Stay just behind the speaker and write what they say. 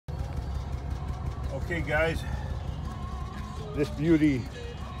Okay guys, this beauty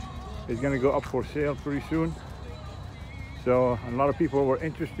is going to go up for sale pretty soon. So a lot of people were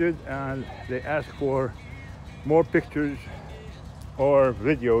interested and they asked for more pictures or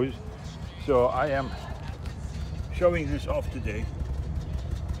videos. So I am showing this off today.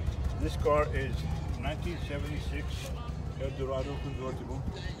 This car is 1976 Eldorado Convertible.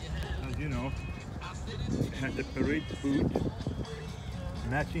 As you know, it has a parade boot,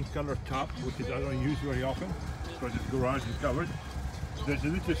 matching color top, which I don't use very often because the garage is covered. There's a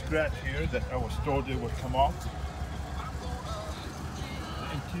little scratch here that I was told it would come off.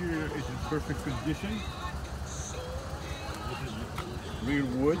 The interior is in perfect condition. This is rear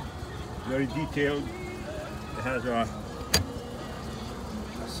wood, very detailed. It has a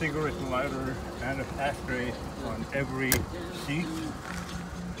cigarette lighter and an ashtray on every seat.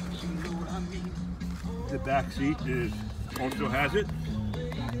 The back seat also has it.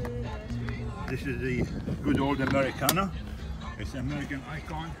 This is the good old Americana. It's an American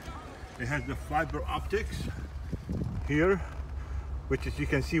icon. It has the fiber optics here, which as you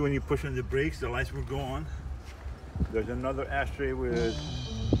can see when you push on the brakes, the lights will go on. There's another ashtray with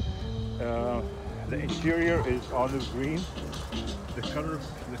the interior is olive green. The color of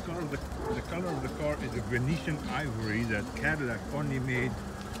the car is a Phoenician ivory that Cadillac only made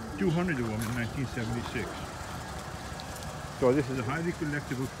 200 of them in 1976. So this is a highly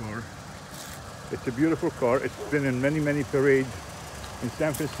collectible car. It's a beautiful car. It's been in many parades in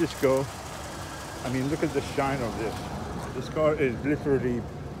San Francisco. I mean, look at the shine of this. This car is literally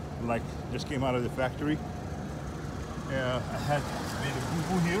like just came out of the factory. I had made a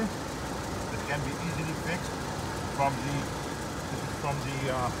boo-boo here that can be easily fixed from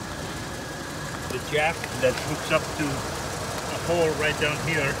the jack that hooks up to a hole right down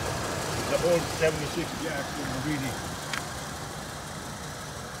here. The old 76 jack, really.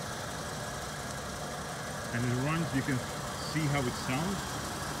 And it runs, you can see how it sounds.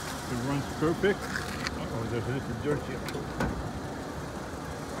 It runs perfect. Uh-oh, there's a little dirt here.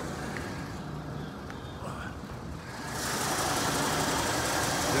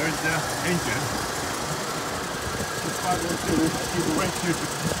 There's the engine. The 502, you went here to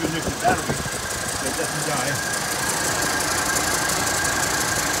disconnect the battery so it doesn't die.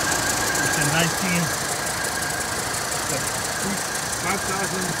 It's a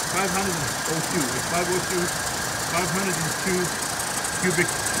 5,502. It's 502, 502 cubic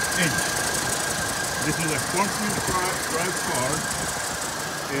inch. This is a front-wheel drive car.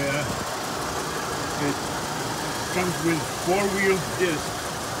 It comes with 4-wheel disc.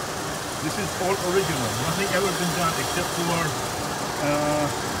 This is all original. Nothing ever been done except for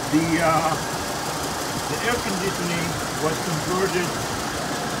the air conditioning was converted.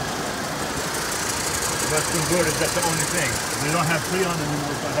 That's the only thing. They don't have Freon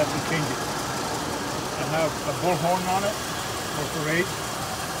anymore, so I have to change it. I have a bullhorn on it for parade.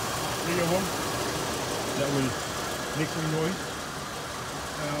 3 of them that will make some noise.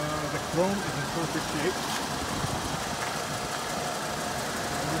 The chrome is in perfect shape.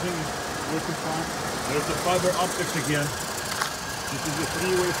 Everything is working fine. There's the fiber optics again. This is a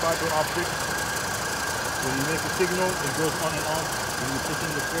 3-way fiber optic. When you make a signal, it goes on and off. When you push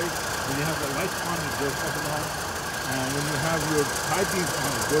in the brake, when you have the lights on, it goes up and on. And when you have your high beams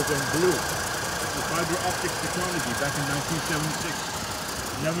on, it goes on blue. It's the fiber optic technology back in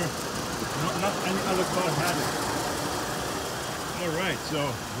 1976. Not any other car had it. Alright, so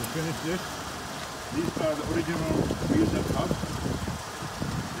we'll finish this. These are the original wheels and hubs.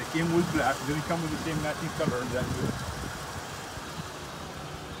 They came with black, they didn't come with the same matching color that good.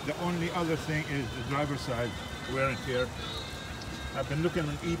 The only other thing is the driver's side wear and tear. I've been looking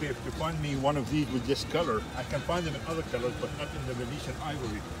on eBay to find me one of these with this color. I can find them in other colors, but not in the Phoenician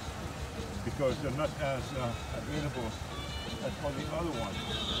ivory because they're not as available as all the other ones.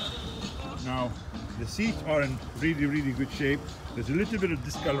 Now, the seats are in really good shape. There's a little bit of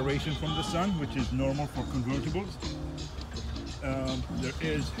discoloration from the sun, which is normal for convertibles. There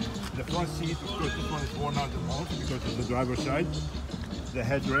is the front seat. Of course, this one is worn out the most because of the driver's side. The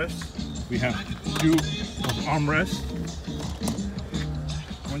headrest, we have 2 armrests.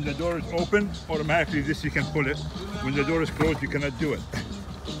 When the door is open, automatically this you can pull it. When the door is closed, you cannot do it.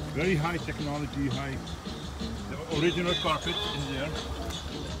 Very high technology, the original carpet in there.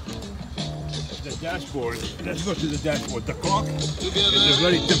 The dashboard, let's go to the dashboard. The clock is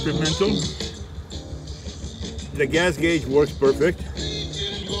very temperamental. The gas gauge works perfect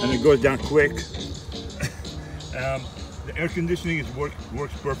and it goes down quick. The air conditioning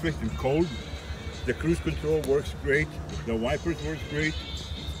works perfect in cold. The cruise control works great. The wipers work great.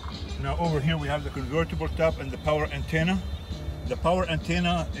 Now over here we have the convertible top and the power antenna. The power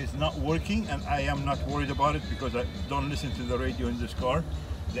antenna is not working, and I am not worried about it because I don't listen to the radio in this car.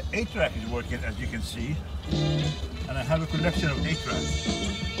 The 8-track is working, as you can see, and I have a collection of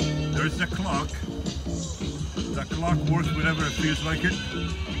 8-tracks. There's the clock. The clock works whenever it feels like it.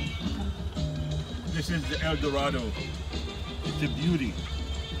 This is the Eldorado. It's a beauty.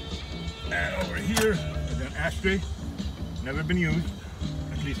 And over here is an ashtray. Never been used,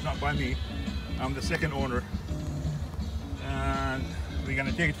 at least not by me. I'm the second owner. And we're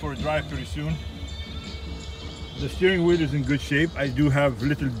gonna take it for a drive pretty soon. The steering wheel is in good shape. I do have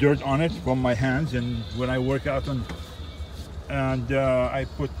little dirt on it from my hands, and when I work out on, and I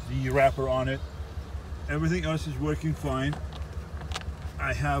put the wrapper on it. Everything else is working fine.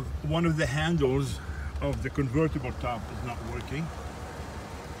 I have one of the handles of the convertible top is not working.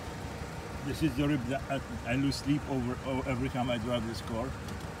 This is the rib that I lose sleep over every time I drive this car.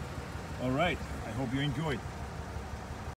 All right, I hope you enjoyed.